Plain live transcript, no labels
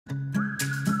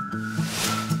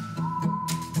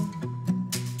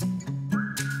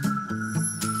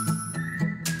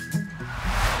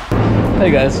Hey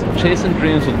guys, Chasing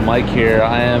Dreams with Mike here.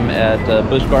 I am at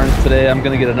Busch Gardens today. I'm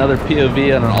going to get another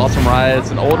POV on an awesome ride. It's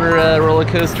an older roller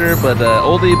coaster, but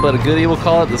oldie but a goodie, we'll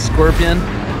call it, the Scorpion.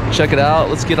 Check it out.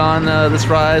 Let's get on this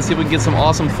ride, see if we can get some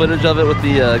awesome footage of it with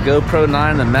the GoPro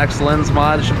 9, the max lens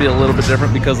mod. It should be a little bit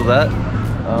different because of that.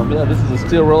 Yeah, this is a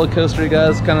steel roller coaster, you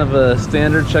guys, kind of a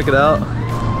standard. Check it out.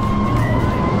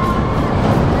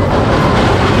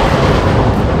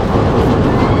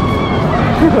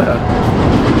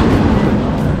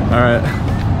 All right,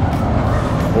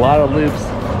 a lot of loops,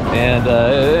 and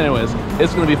anyways,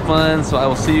 it's gonna be fun. So I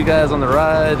will see you guys on the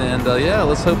ride, and yeah,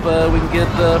 let's hope we can get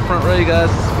the front row, you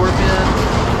guys.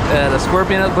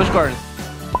 Scorpion at Busch Gardens.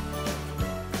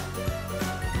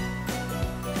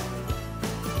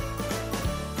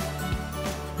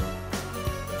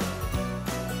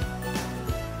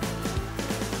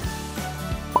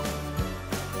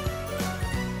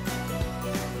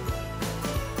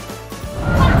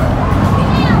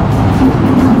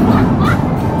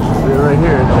 Right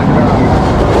here, check it out.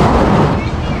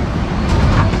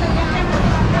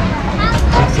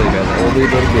 So you got an oldie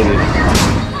but a goodie.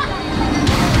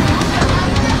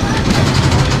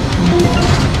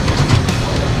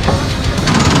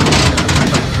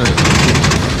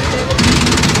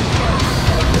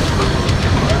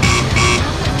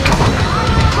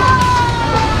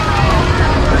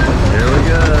 Here we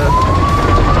go.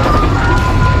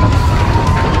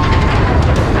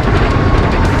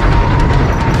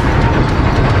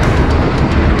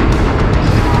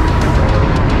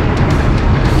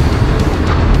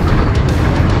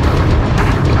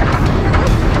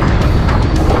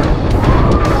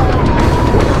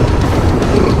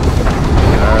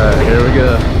 Here we go.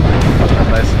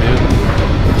 Nice view.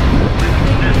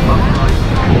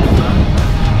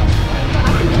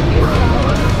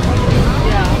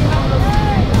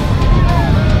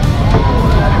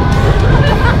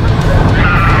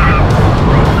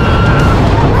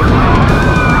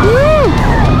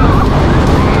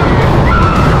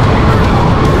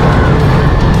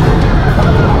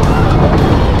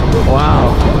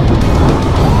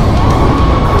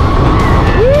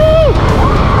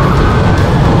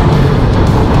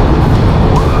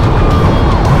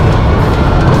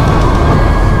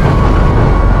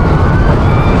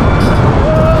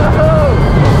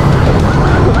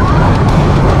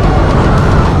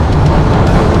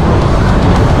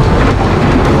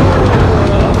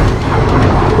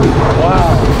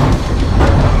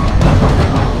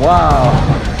 Wow.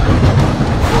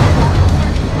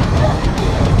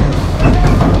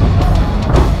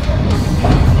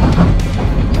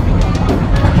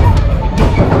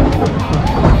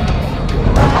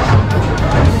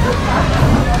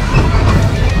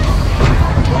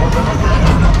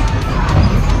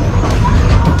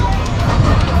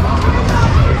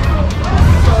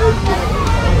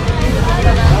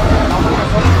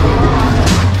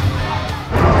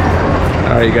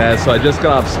 Alright you guys, so I just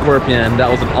got off Scorpion.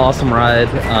 That was an awesome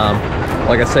ride.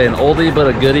 Like I say, an oldie but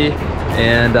a goodie.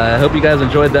 And I hope you guys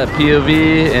enjoyed that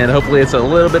POV, and hopefully it's a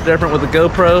little bit different with the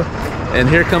GoPro. And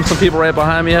here come some people right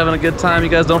behind me having a good time. You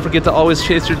guys don't forget to always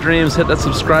chase your dreams. Hit that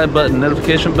subscribe button,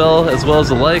 notification bell, as well as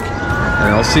the like.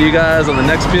 And I'll see you guys on the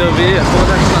next POV. Until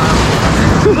next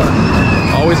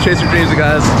time. Always chase your dreams, you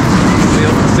guys.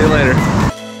 See you later.